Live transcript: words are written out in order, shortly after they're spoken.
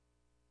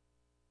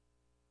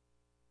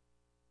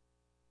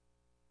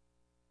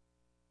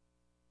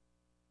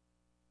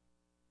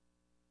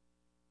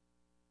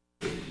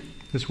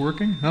This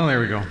working? Oh, there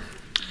we go.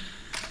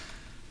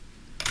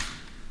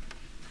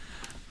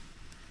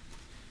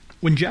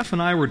 When Jeff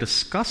and I were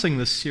discussing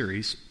this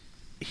series,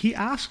 he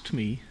asked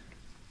me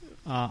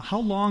how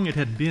long it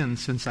had been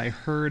since I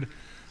heard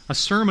a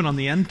sermon on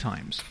the end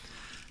times.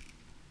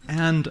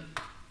 And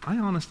I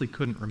honestly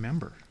couldn't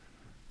remember.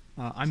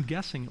 I'm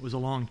guessing it was a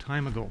long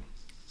time ago.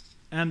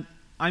 And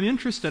I'm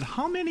interested,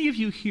 how many of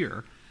you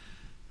here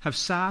have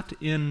sat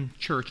in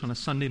church on a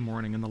Sunday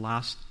morning in the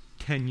last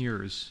 10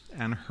 years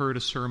and heard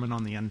a sermon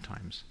on the end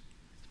times?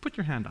 Put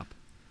your hand up.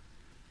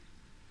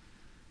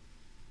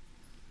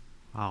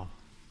 Wow.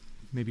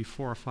 Maybe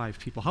 4 or 5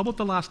 people. How about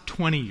the last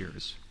 20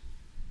 years?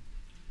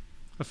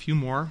 A few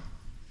more?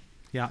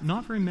 Yeah,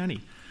 not very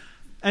many.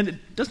 And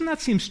doesn't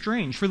that seem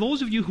strange? For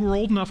those of you who are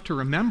old enough to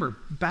remember,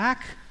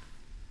 back,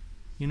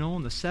 in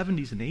the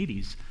 70s and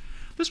 80s,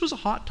 this was a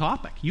hot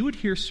topic. You would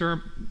hear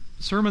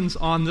sermons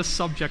on this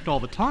subject all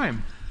the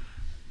time.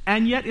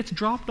 And yet it's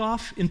dropped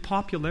off in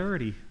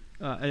popularity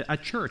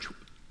at church.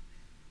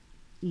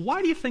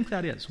 Why do you think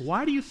that is?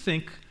 Why do you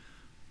think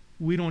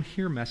we don't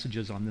hear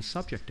messages on this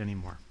subject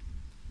anymore?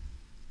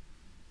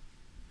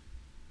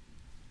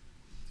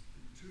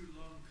 Too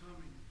long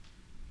coming.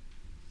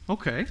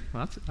 Okay,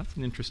 well, that's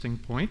an interesting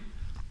point.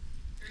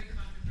 Very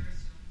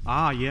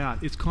controversial. Yeah,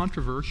 it's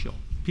controversial.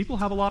 People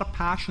have a lot of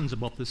passions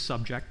about this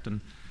subject,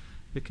 and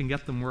it can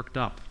get them worked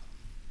up.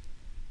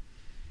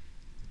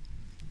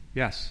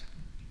 Yes?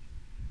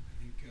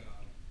 I think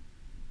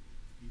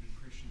even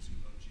Christians who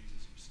love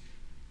Jesus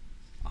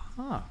are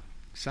scared.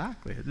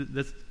 Exactly.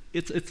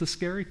 It's a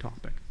scary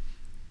topic.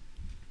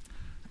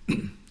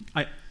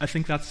 I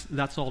think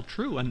that's all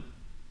true, and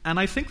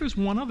I think there's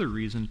one other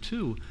reason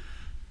too,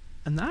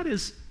 and that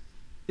is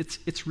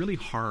it's really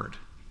hard.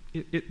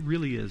 It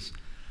really is.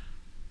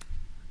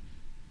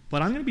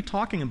 But I'm going to be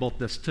talking about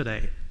this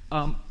today.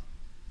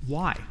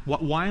 Why?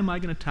 Why am I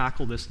going to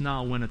tackle this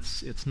now when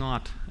it's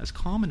not as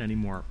common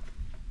anymore?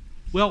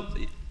 Well,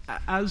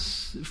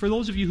 as for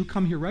those of you who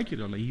come here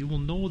regularly, you will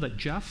know that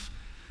Jeff,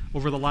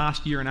 over the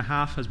last year and a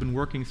half, has been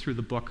working through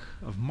the book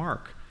of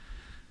Mark.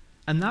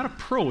 And that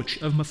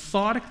approach of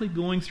methodically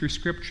going through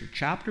Scripture,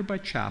 chapter by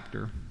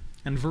chapter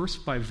and verse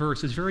by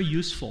verse, is very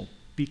useful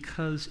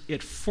because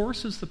it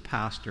forces the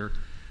pastor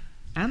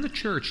and the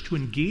church to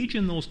engage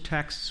in those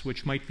texts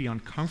which might be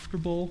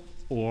uncomfortable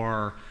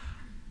or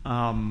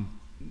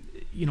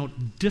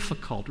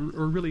difficult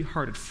or really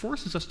hard. It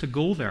forces us to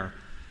go there.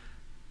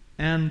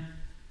 And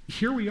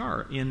here we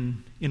are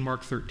in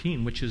Mark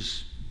 13, which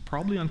is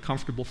probably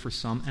uncomfortable for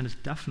some and is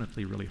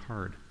definitely really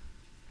hard.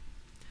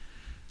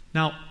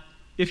 Now,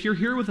 if you're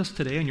here with us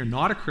today and you're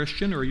not a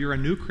Christian or you're a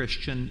new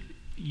Christian,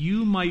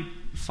 you might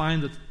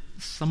find that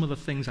some of the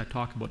things I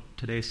talk about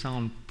today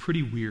sound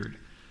pretty weird.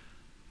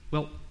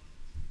 Well,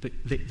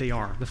 they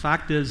are. The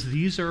fact is,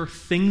 these are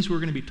things we're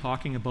going to be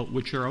talking about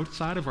which are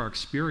outside of our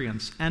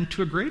experience and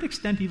to a great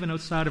extent even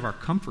outside of our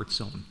comfort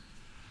zone.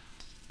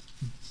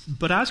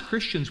 But as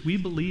Christians, we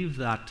believe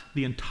that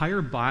the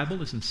entire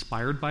Bible is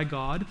inspired by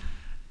God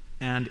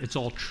and it's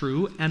all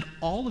true, and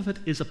all of it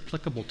is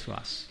applicable to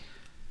us,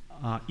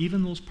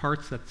 even those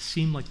parts that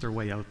seem like they're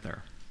way out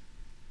there.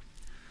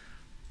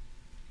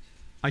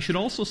 I should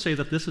also say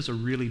that this is a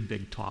really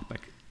big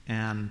topic,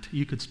 and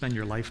you could spend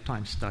your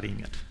lifetime studying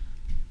it.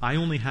 I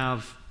only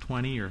have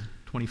 20 or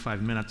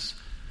 25 minutes,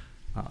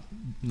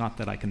 not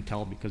that I can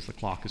tell because the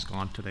clock is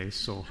gone today,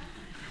 so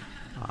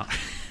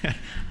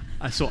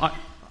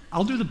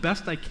I'll do the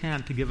best I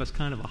can to give us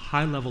kind of a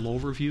high-level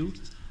overview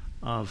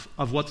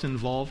of what's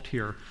involved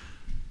here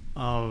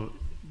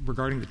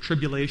regarding the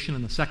tribulation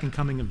and the second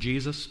coming of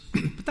Jesus.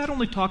 But that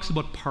only talks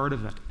about part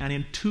of it. And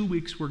in 2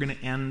 weeks, we're going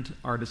to end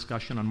our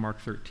discussion on Mark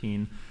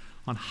 13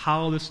 on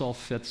how this all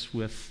fits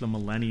with the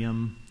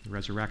millennium, the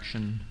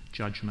resurrection,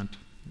 judgment,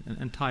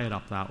 and tie it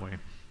up that way.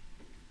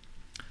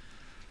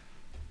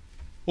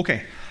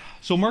 Okay,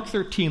 so Mark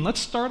 13,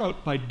 let's start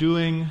out by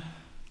doing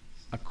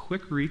a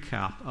quick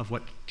recap of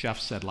what Jeff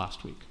said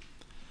last week.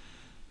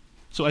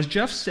 So as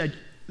Jeff said,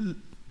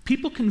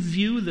 people can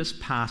view this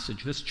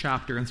passage, this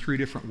chapter, in 3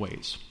 different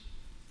ways.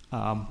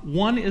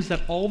 One is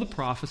that all the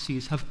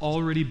prophecies have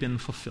already been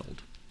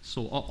fulfilled.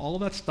 So all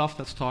of that stuff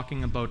that's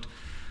talking about,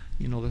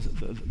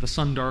 the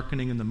sun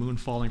darkening and the moon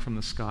falling from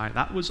the sky,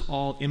 that was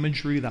all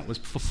imagery that was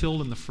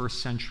fulfilled in the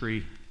first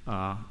century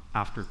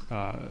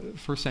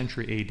first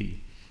century AD.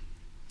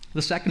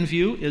 The second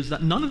view is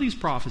that none of these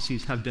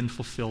prophecies have been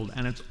fulfilled,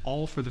 and it's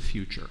all for the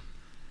future.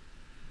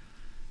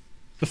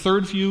 The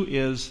third view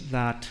is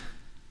that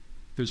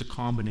there's a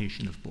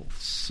combination of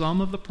both. Some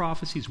of the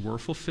prophecies were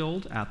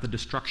fulfilled at the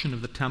destruction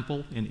of the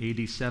temple in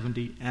AD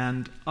 70,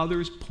 and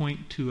others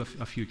point to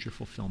a future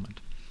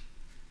fulfillment.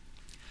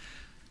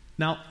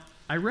 Now,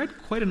 I read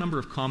quite a number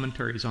of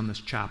commentaries on this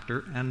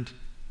chapter, and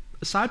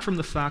aside from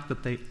the fact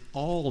that they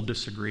all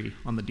disagree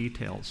on the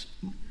details,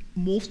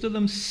 most of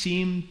them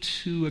seem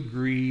to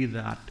agree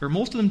that, or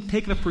most of them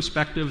take the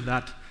perspective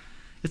that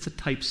it's a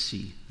type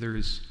C.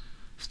 There's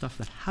stuff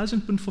that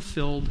hasn't been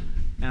fulfilled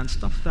and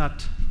stuff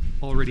that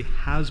already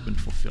has been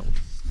fulfilled.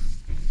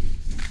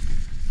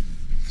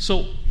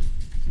 So,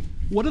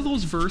 What are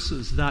those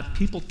verses that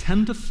people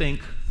tend to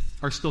think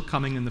are still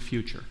coming in the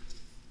future?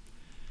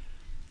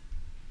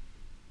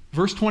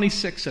 Verse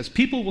 26 says,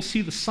 "People will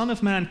see the Son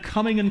of Man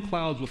coming in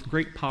clouds with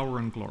great power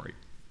and glory."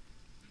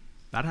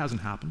 That hasn't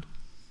happened.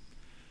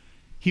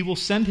 "He will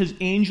send his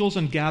angels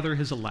and gather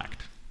his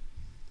elect."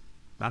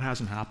 That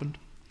hasn't happened.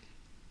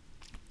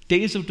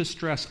 "Days of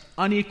distress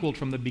unequaled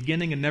from the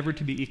beginning and never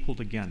to be equaled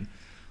again."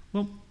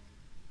 Well,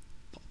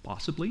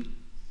 possibly.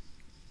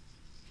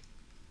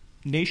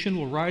 "Nation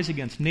will rise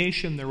against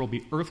nation. There will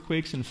be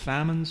earthquakes and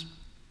famines."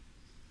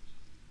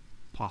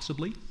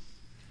 Possibly.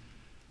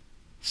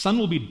 "Sun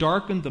will be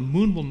darkened. The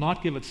moon will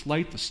not give its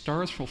light. The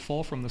stars will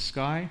fall from the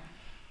sky."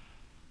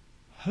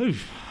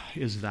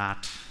 Is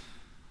that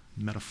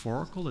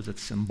metaphorical? Is it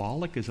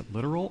symbolic? Is it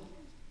literal?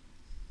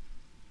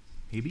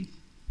 Maybe.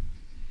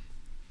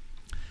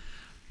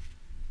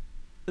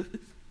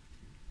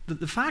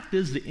 The fact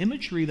is, the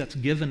imagery that's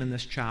given in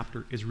this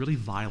chapter is really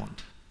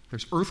violent.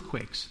 There's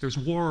earthquakes, there's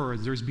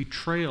wars, there's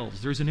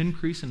betrayals, there's an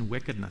increase in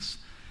wickedness.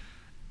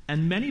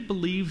 And many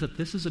believe that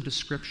this is a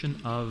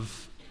description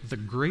of the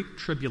Great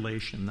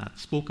Tribulation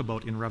that's spoke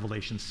about in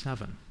Revelation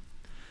 7.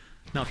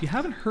 Now, if you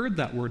haven't heard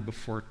that word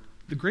before,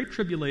 the Great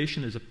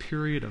Tribulation is a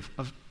period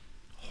of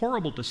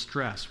horrible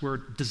distress where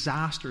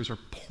disasters are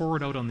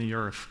poured out on the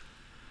earth.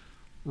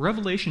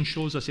 Revelation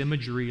shows us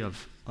imagery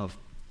of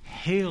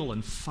hail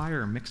and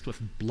fire mixed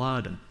with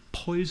blood and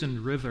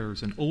poisoned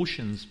rivers and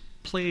oceans,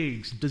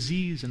 plagues,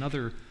 disease, and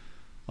other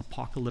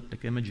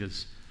apocalyptic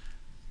images.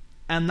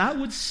 And that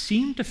would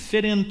seem to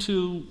fit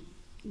into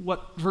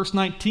what verse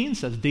 19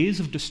 says, "Days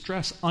of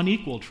distress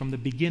unequaled from the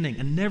beginning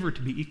and never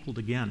to be equaled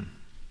again."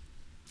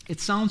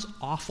 It sounds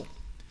awful.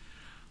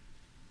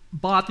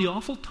 But the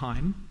awful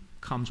time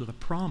comes with a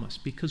promise,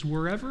 because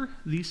wherever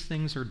these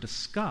things are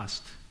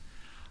discussed,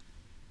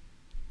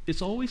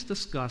 it's always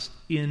discussed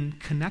in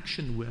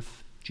connection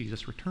with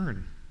Jesus'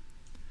 return.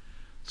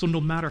 So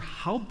no matter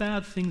how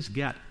bad things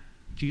get,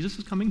 Jesus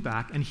is coming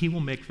back and he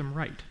will make them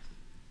right.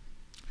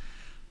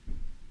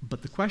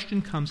 But the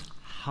question comes,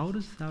 how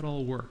does that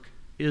all work?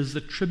 Is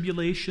the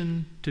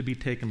tribulation to be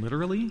taken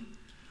literally?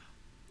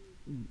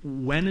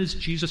 When is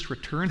Jesus'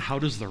 return? How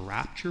does the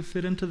rapture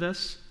fit into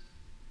this?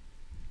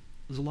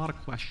 There's a lot of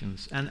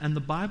questions, and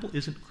the Bible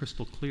isn't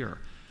crystal clear.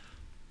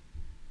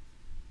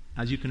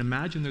 As you can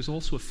imagine, there's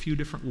also a few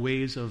different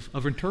ways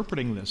of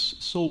interpreting this.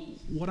 So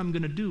what I'm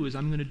going to do is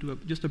I'm going to do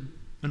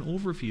an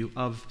overview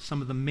of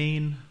some of the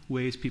main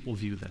ways people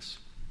view this.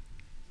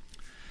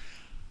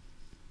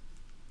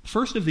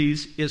 First of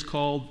these is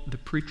called the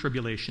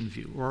pre-tribulation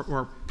view,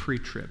 or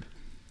pre-trib.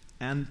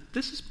 And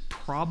this is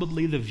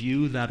probably the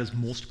view that is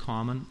most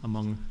common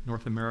among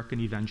North American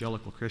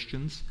evangelical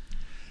Christians.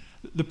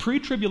 The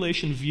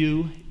pre-tribulation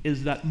view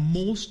is that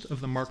most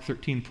of the Mark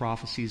 13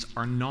 prophecies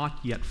are not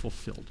yet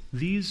fulfilled.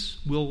 These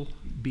will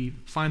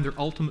find their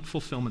ultimate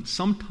fulfillment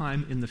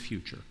sometime in the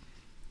future.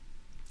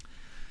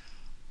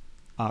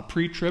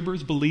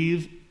 Pre-tribbers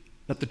believe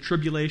that the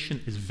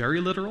tribulation is very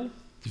literal,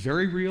 it's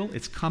very real,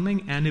 it's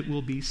coming, and it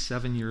will be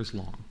 7 years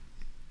long.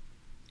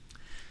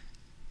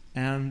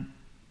 And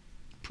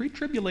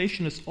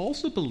pre-tribulationists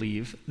also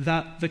believe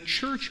that the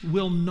church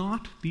will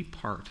not be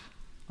part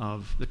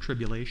of the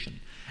tribulation.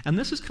 And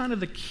this is kind of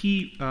the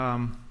key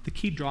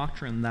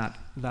doctrine that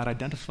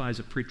identifies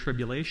a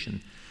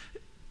pre-tribulation.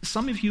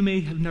 Some of you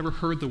may have never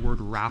heard the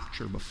word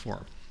rapture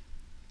before,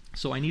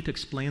 so I need to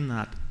explain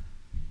that.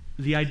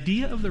 The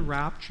idea of the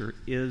rapture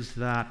is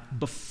that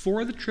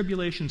before the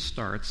tribulation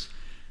starts,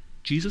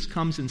 Jesus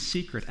comes in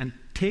secret and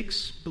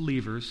takes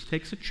believers,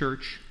 takes a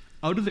church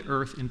out of the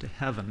earth into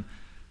heaven,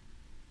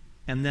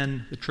 and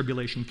then the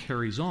tribulation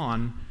carries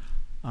on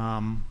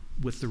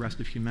with the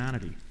rest of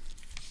humanity.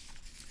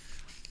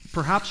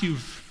 Perhaps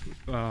you've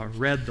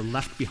read the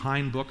Left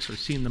Behind books or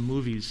seen the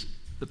movies.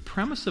 The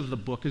premise of the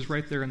book is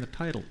right there in the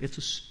title. It's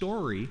a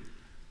story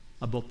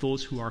about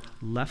those who are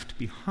left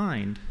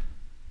behind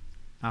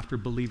after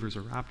believers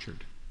are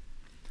raptured.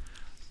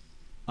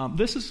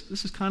 This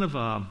is kind of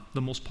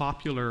the most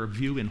popular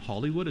view in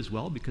Hollywood as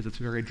well, because it's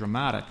very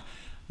dramatic.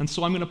 And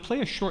so I'm going to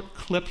play a short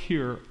clip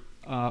here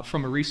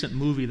from a recent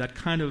movie that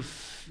kind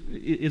of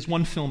is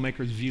one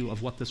filmmaker's view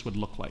of what this would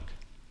look like.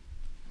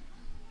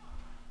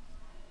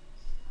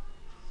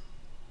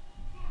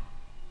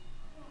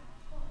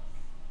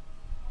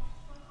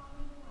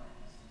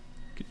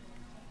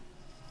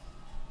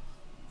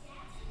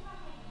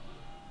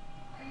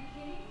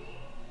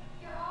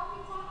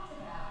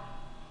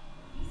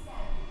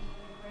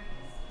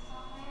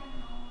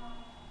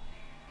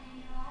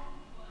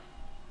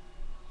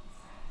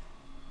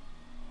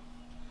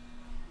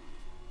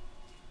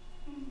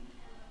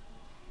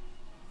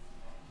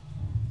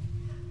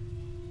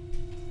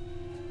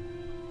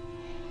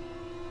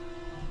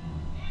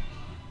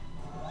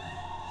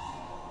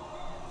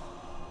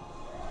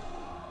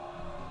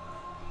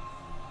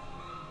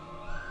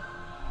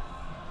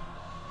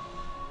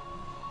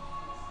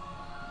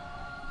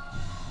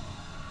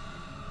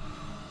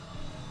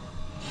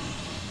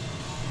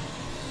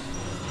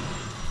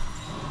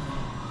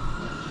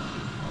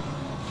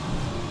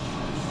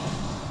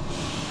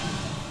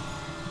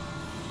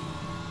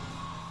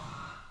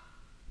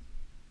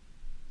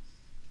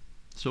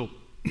 So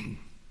I'll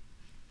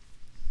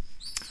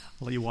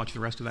let you watch the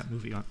rest of that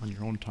movie on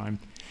your own time.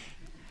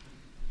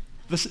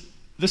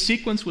 The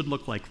sequence would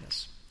look like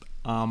this.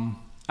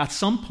 At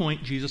some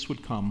point, Jesus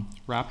would come,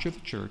 rapture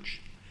the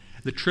church.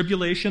 The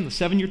tribulation, the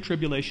 7-year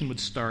tribulation would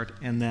start,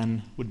 and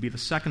then would be the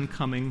second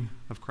coming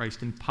of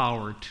Christ in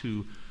power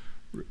to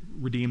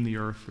redeem the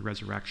earth, the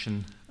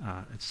resurrection,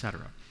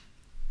 etc.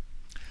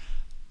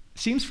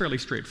 Seems fairly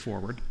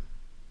straightforward,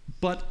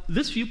 but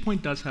this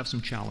viewpoint does have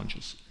some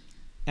challenges.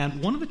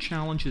 And one of the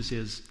challenges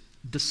is,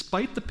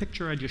 despite the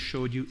picture I just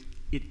showed you,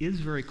 it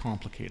is very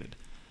complicated.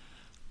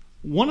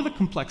 One of the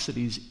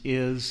complexities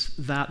is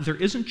that there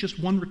isn't just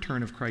one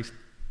return of Christ,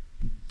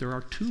 there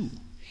are two.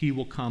 He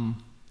will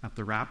come at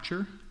the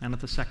rapture and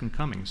at the second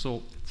coming.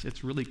 So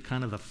it's really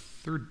kind of the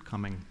third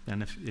coming,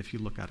 then, if you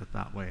look at it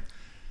that way.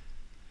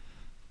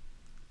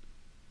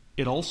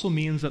 It also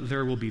means that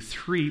there will be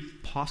 3,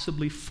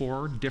 possibly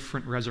 4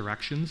 different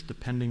resurrections,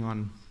 depending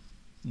on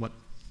what,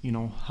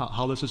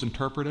 how this is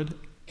interpreted,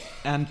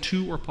 and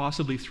 2 or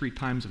possibly 3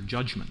 times of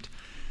judgment.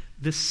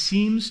 This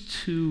seems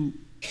to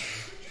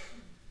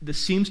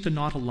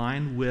not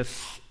align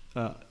with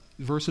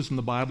verses in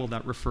the Bible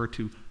that refer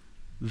to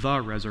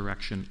the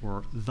resurrection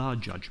or the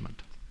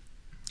judgment.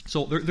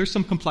 So there's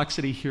some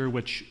complexity here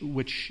which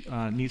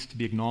needs to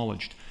be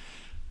acknowledged.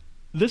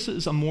 This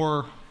is a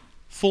more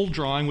full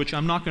drawing, which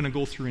I'm not going to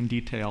go through in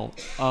detail,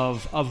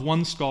 of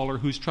one scholar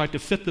who's tried to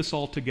fit this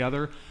all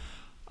together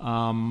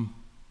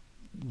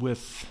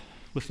with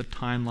the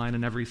timeline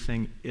and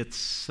everything.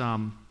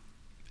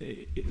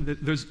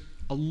 There's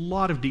a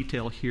lot of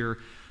detail here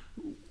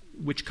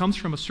which comes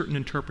from a certain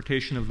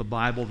interpretation of the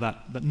Bible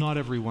that not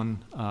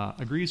everyone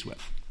agrees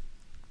with.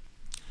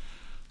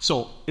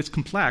 So it's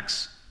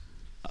complex.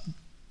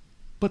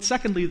 But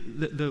secondly,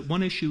 the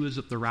one issue is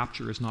that the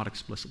rapture is not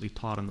explicitly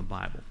taught in the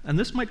Bible. And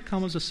this might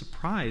come as a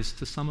surprise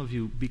to some of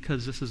you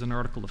because this is an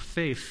article of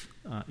faith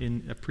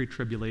in a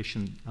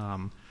pre-tribulation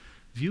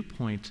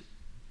viewpoint,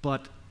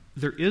 but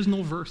there is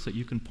no verse that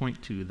you can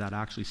point to that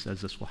actually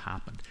says this will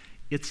happen.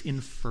 It's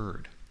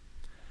inferred.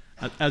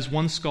 As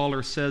one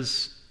scholar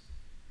says,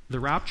 the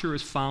rapture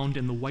is found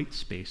in the white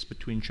space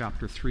between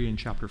chapter 3 and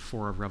chapter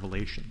 4 of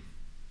Revelation.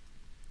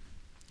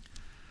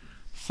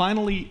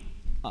 Finally,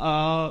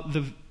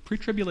 the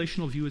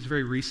pre-tribulational view is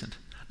very recent.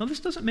 Now,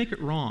 this doesn't make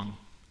it wrong,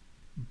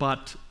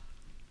 but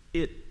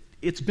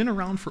it's been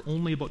around for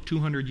only about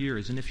 200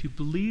 years. And if you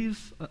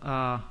believe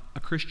a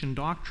Christian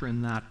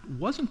doctrine that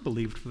wasn't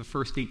believed for the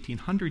first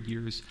 1,800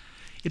 years,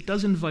 it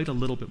does invite a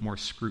little bit more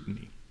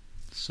scrutiny.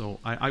 So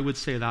I would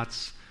say that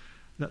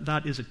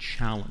is a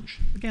challenge.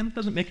 Again, it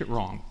doesn't make it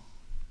wrong.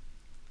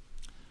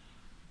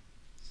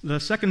 The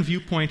second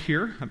viewpoint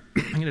here, I'm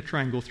going to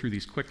try and go through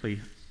these quickly.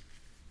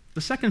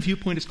 The second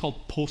viewpoint is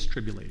called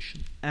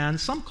post-tribulation. And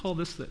some call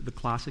this the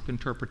classic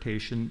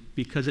interpretation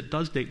because it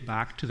does date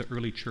back to the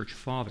early church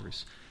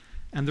fathers.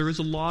 And there is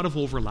a lot of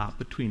overlap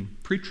between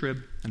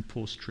pre-trib and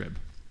post-trib.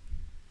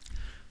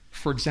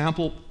 For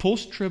example,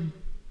 post-trib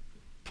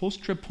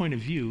point of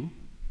view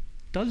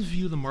does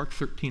view the Mark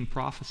 13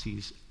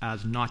 prophecies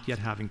as not yet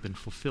having been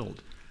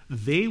fulfilled.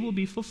 They will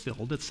be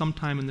fulfilled at some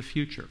time in the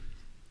future.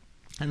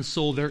 And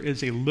so there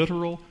is a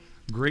literal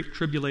great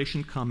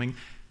tribulation coming.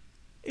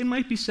 It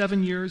might be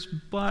 7 years,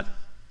 but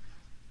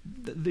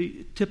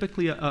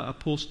typically a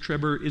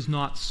post-tribber is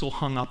not so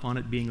hung up on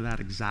it being that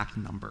exact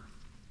number.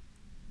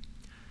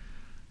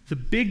 The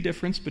big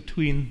difference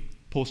between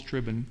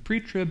post-trib and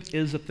pre-trib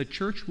is that the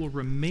church will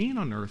remain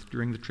on earth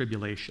during the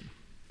tribulation.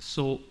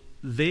 So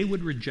they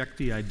would reject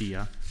the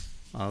idea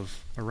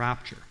of a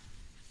rapture.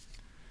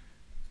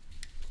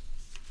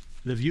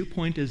 The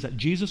viewpoint is that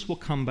Jesus will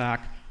come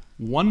back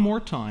one more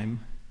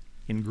time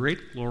in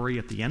great glory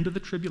at the end of the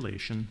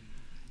tribulation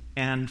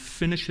and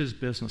finish his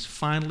business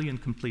finally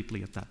and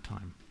completely at that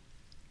time.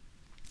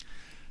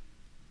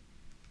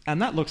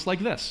 And that looks like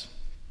this.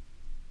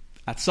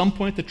 At some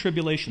point, the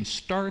tribulation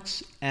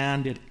starts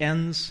and it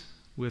ends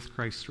with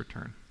Christ's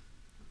return.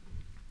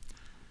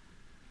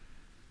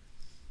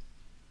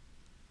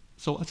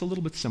 So it's a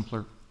little bit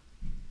simpler.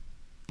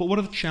 But what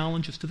are the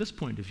challenges to this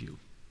point of view?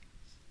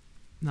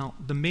 Now,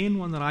 the main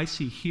one that I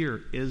see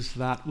here is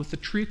that with the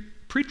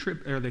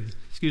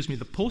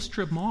the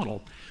post-trib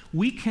model,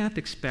 we can't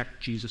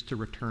expect Jesus to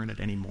return at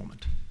any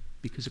moment.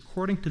 Because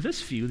according to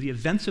this view, the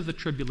events of the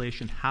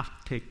tribulation have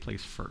to take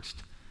place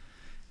first.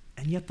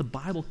 And yet the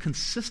Bible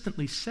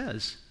consistently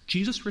says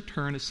Jesus'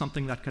 return is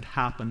something that could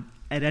happen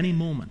at any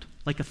moment,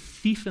 like a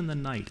thief in the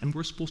night, and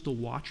we're supposed to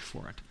watch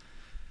for it.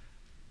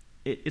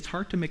 It's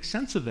hard to make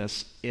sense of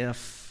this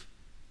if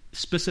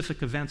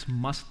specific events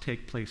must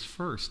take place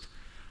first.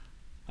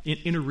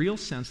 In a real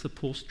sense, the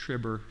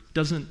post-tribber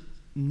doesn't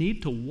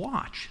need to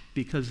watch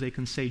because they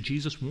can say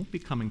Jesus won't be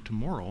coming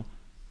tomorrow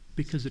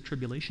because the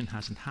tribulation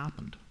hasn't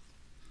happened.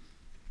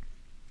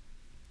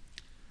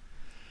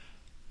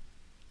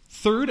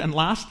 Third and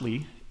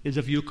lastly is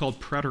a view called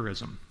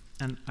preterism.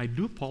 And I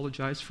do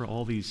apologize for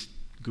all these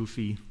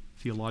goofy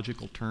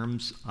theological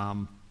terms.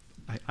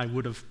 I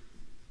would have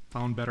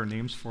found better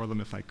names for them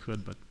if I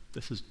could, but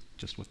this is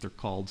just what they're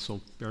called,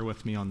 so bear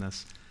with me on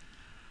this.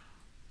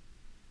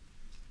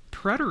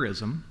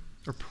 preterism,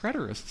 or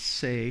preterists,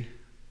 say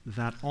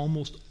that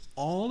almost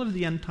all of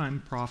the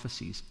end-time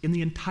prophecies in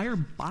the entire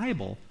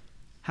Bible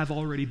have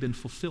already been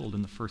fulfilled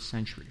in the first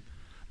century.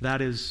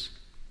 That is,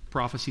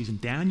 prophecies in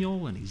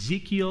Daniel and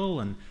Ezekiel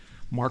and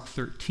Mark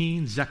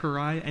 13,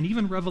 Zechariah, and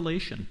even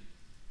Revelation.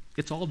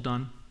 It's all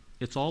done.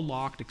 It's all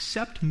locked,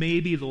 except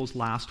maybe those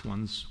last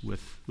ones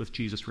with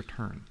Jesus'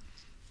 return.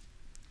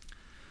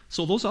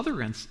 So those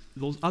other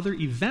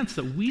events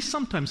that we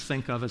sometimes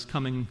think of as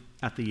coming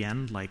at the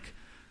end, like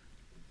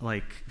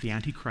the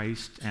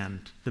Antichrist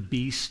and the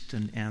beast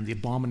and the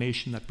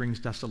abomination that brings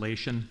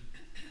desolation,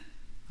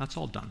 that's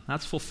all done.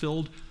 That's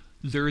fulfilled.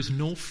 There is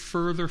no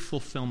further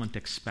fulfillment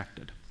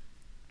expected.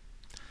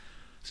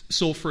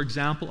 So, for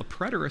example, a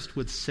preterist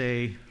would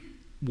say,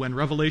 when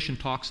Revelation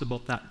talks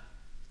about that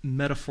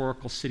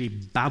metaphorical city,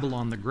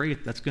 Babylon the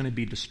Great, that's going to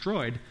be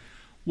destroyed,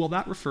 well,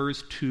 that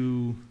refers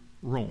to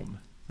Rome,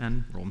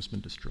 and Rome's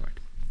been destroyed.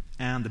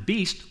 And the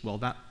beast, well,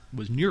 that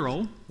was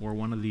Nero, or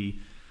one of the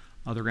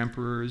other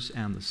emperors,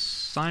 and the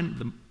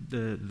sign,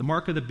 the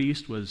mark of the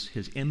beast was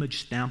his image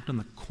stamped on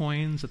the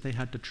coins that they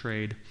had to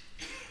trade.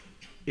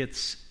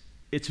 It's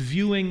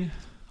viewing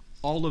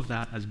all of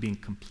that as being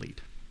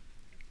complete.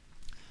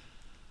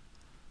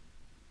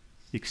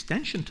 The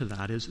extension to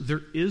that is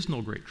there is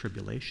no great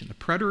tribulation. A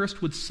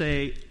preterist would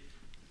say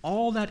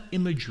all that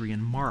imagery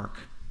in Mark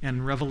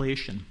and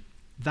Revelation,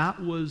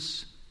 that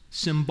was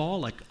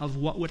symbolic of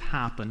what would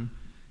happen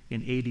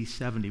in AD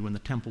 70 when the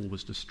temple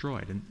was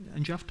destroyed.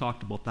 And Jeff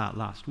talked about that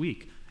last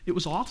week. It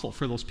was awful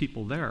for those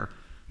people there,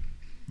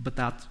 but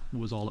that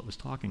was all it was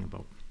talking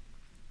about.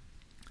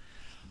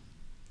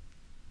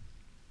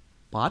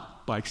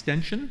 But, by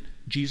extension,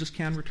 Jesus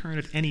can return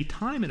at any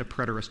time in a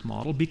preterist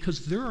model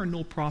because there are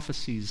no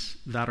prophecies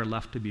that are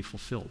left to be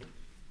fulfilled.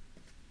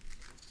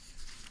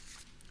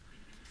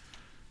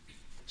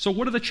 So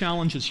what are the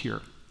challenges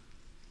here?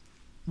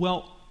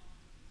 Well,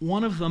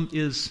 one of them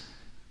is,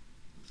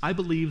 I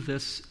believe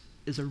this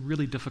is a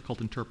really difficult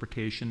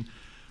interpretation.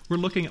 We're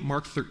looking at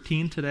Mark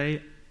 13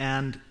 today,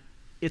 and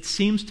it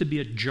seems to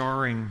be a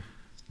jarring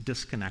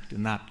disconnect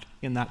in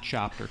that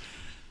chapter.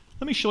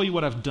 Let me show you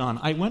what I've done.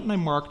 I went and I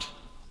marked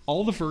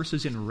all the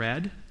verses in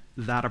red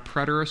that a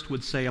preterist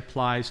would say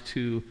applies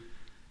to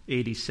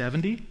AD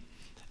 70,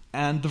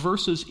 and the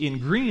verses in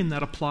green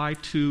that apply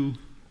to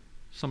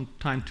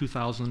sometime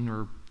 2,000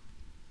 or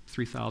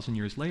 3,000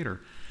 years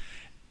later.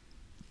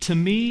 To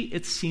me,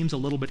 it seems a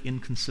little bit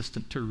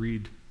inconsistent to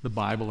read the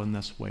Bible in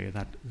this way,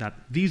 that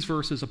these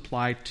verses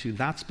apply to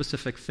that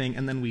specific thing,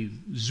 and then we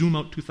zoom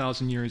out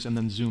 2,000 years and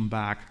then zoom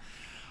back.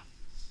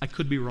 I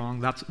could be wrong.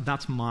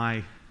 That's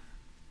my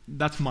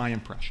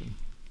impression.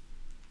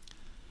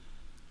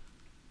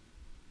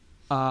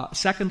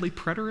 Secondly,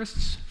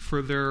 preterists,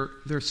 for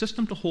their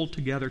system to hold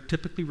together,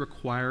 typically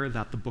require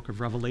that the book of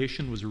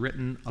Revelation was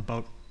written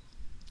about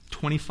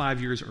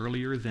 25 years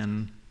earlier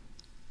than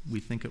we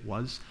think it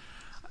was.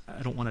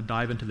 I don't want to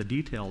dive into the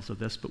details of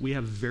this, but we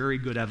have very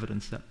good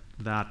evidence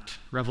that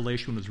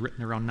Revelation was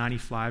written around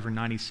 95 or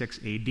 96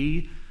 AD.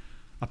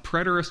 A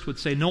preterist would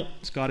say, no,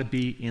 it's got to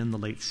be in the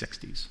late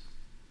 60s.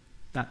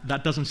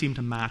 That doesn't seem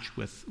to match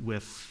with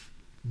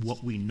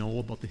what we know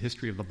about the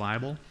history of the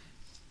Bible.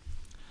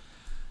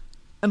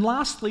 And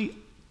lastly,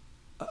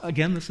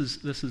 again, this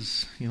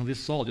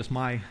is all just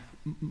my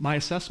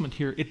assessment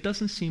here. It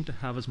doesn't seem to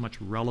have as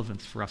much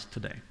relevance for us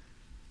today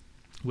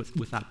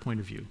with that point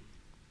of view.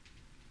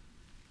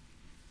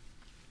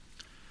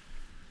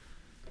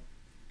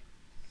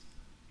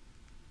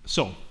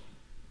 So,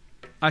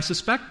 I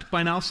suspect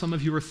by now some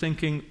of you are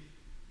thinking,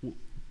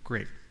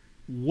 great,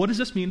 what does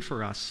this mean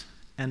for us,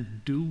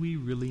 and do we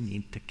really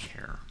need to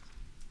care?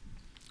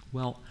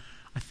 Well,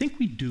 I think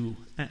we do,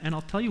 and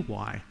I'll tell you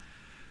why.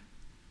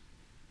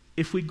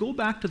 If we go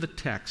back to the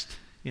text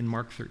in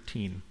Mark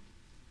 13,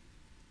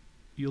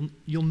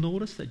 you'll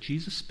notice that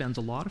Jesus spends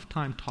a lot of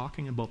time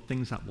talking about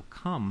things that will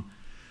come,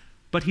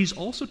 but he's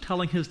also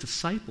telling his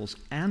disciples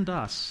and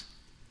us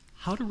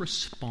how to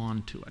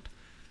respond to it.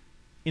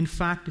 In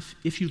fact,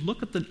 if you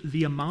look at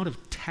the amount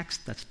of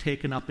text that's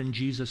taken up in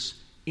Jesus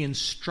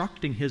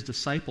instructing his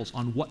disciples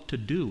on what to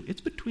do, it's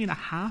between a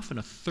half and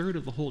a third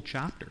of the whole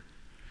chapter.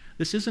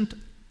 This isn't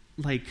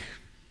like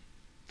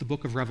the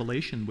book of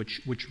Revelation,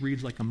 which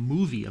reads like a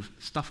movie of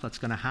stuff that's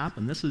going to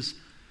happen. This is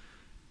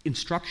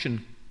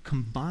instruction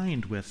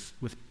combined with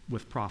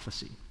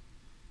prophecy.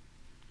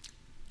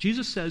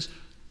 Jesus says,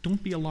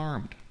 don't be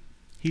alarmed.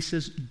 He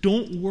says,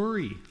 don't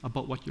worry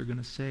about what you're going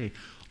to say.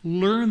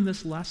 Learn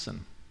this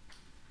lesson.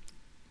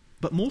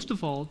 But most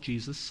of all,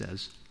 Jesus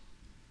says,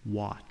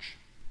 watch.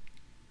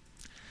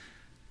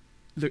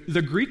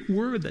 The Greek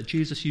word that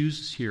Jesus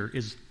uses here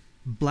is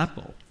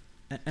blepo.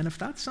 And if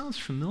that sounds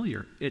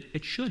familiar,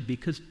 it should,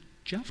 because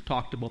Jeff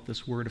talked about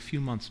this word a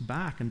few months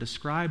back and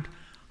described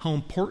how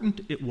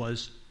important it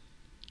was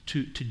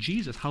to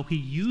Jesus, how he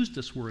used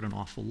this word an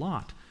awful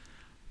lot.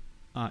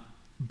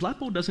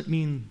 Blepo doesn't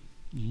mean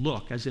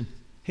look, as in,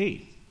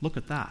 hey, look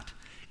at that.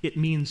 It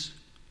means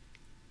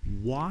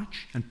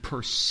watch and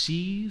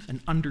perceive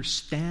and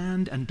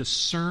understand and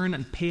discern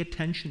and pay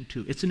attention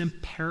to. It's an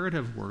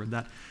imperative word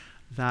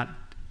that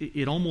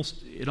it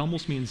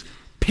almost means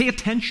pay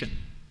attention.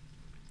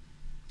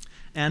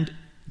 And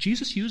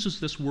Jesus uses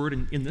this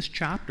word in this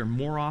chapter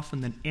more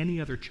often than any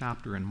other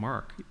chapter in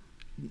Mark.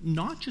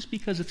 Not just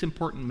because it's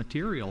important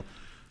material,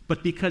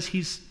 but because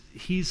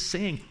he's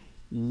saying,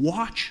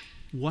 watch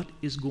what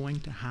is going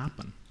to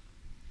happen.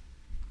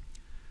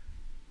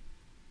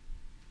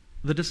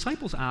 The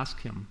disciples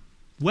ask him,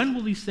 when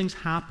will these things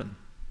happen?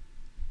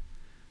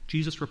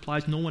 Jesus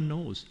replies, no one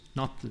knows.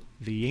 Not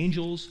the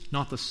angels,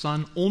 not the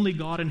Son, only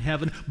God in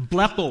heaven.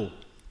 Blepo,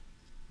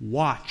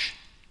 watch,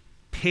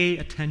 pay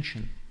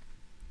attention.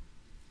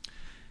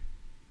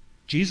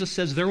 Jesus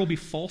says there will be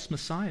false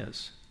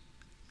messiahs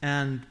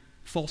and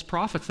false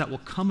prophets that will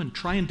come and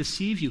try and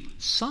deceive you.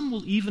 Some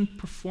will even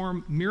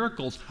perform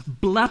miracles.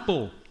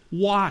 Blepo,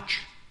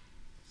 watch,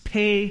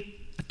 pay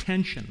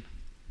attention.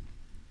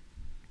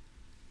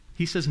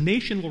 He says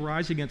nation will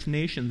rise against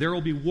nation. There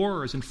will be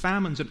wars and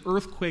famines and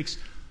earthquakes.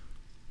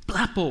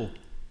 Blepo,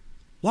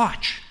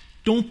 watch,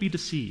 don't be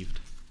deceived.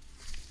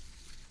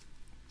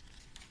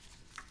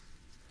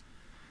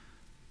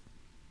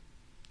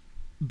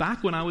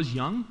 Back when I was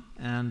young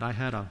and I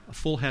had a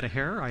full head of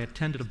hair, I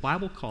attended a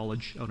Bible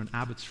college out in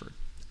Abbotsford.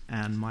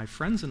 And my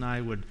friends and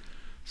I would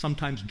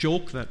sometimes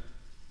joke that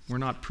we're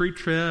not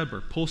pre-trib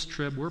or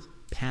post-trib, we're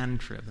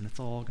pan-trib, and it's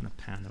all going to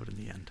pan out in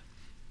the end.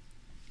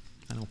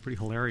 I know, pretty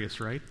hilarious,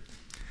 right?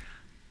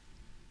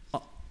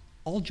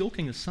 All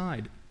joking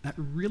aside, that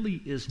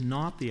really is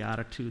not the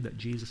attitude that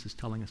Jesus is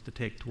telling us to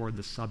take toward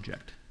this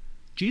subject.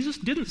 Jesus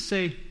didn't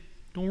say,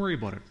 don't worry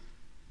about it.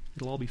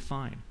 It'll all be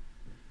fine.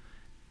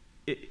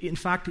 In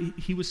fact,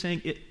 he was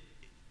saying,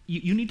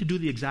 you need to do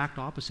the exact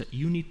opposite.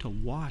 You need to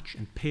watch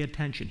and pay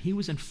attention. He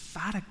was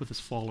emphatic with his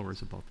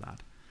followers about that.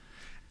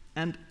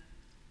 And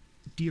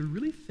do you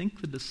really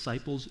think the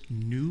disciples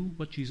knew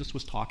what Jesus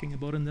was talking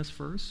about in this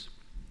verse?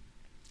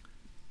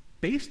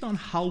 Based on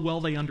how well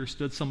they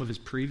understood some of his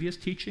previous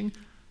teaching,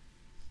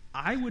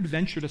 I would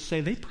venture to say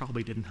they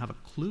probably didn't have a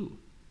clue.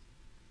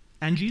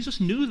 And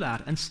Jesus knew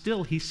that, and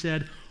still he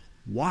said,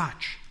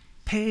 watch,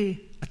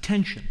 pay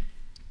attention.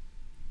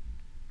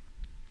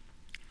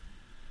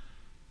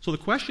 So the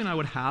question I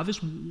would have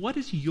is, what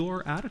is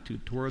your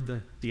attitude toward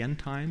the end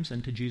times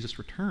and to Jesus'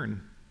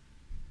 return?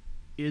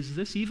 Is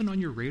this even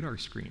on your radar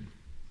screen?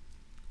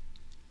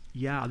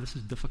 Yeah, this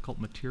is difficult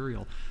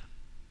material,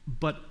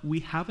 but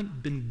we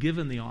haven't been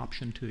given the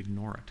option to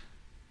ignore it.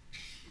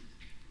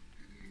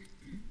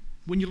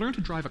 When you learn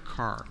to drive a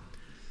car,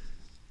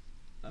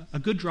 a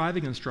good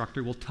driving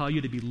instructor will tell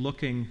you to be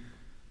looking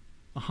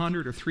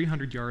 100 or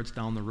 300 yards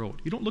down the road.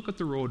 You don't look at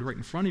the road right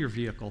in front of your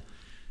vehicle.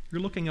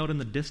 You're looking out in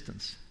the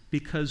distance.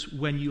 Because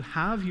when you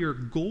have your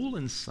goal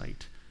in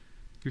sight,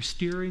 your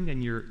steering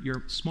and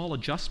your small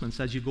adjustments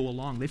as you go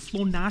along, they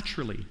flow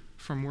naturally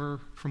from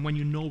when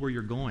you know where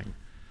you're going.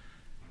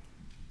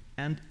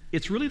 And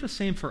it's really the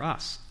same for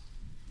us.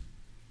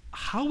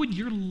 How would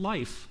your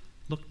life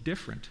look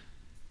different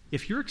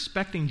if you're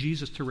expecting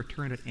Jesus to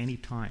return at any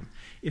time?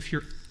 If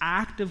you're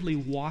actively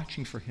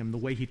watching for him the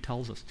way he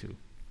tells us to?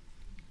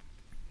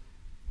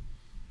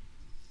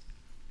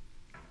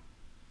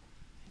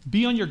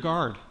 Be on your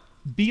guard.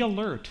 Be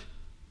alert.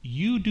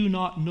 You do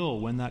not know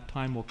when that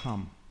time will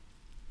come.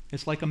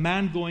 It's like a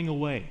man going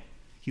away.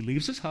 He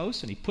leaves his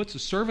house and he puts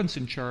his servants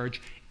in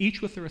charge, each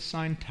with their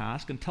assigned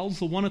task, and tells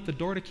the one at the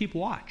door to keep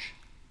watch.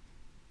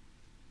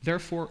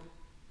 Therefore,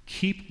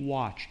 keep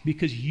watch,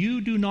 because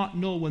you do not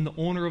know when the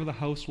owner of the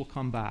house will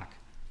come back,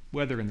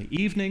 whether in the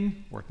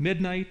evening or at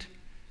midnight,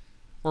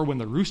 or when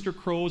the rooster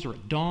crows or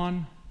at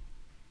dawn.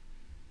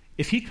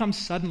 If he comes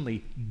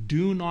suddenly,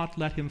 do not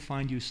let him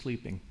find you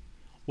sleeping.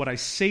 What I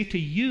say to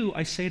you,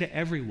 I say to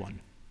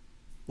everyone.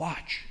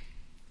 Watch.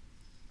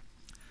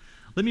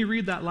 Let me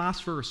read that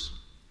last verse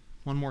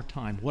one more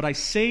time. What I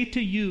say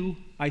to you,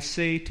 I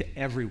say to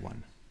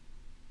everyone.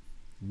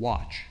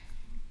 Watch.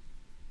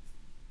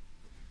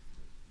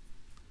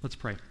 Let's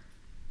pray.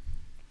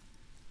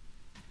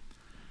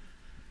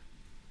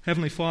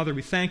 Heavenly Father,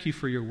 we thank you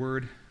for your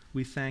word.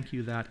 We thank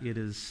you that it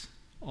is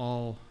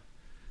all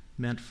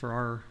meant for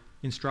our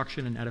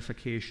instruction and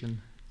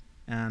edification.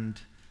 And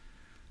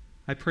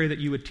I pray that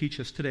you would teach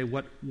us today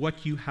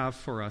what you have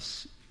for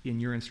us in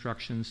your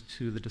instructions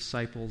to the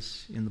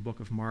disciples in the book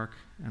of Mark.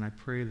 And I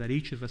pray that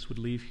each of us would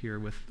leave here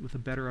with a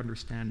better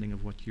understanding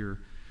of what you're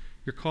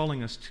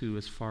calling us to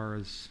as far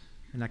as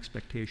an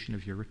expectation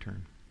of your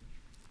return.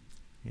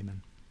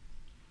 Amen.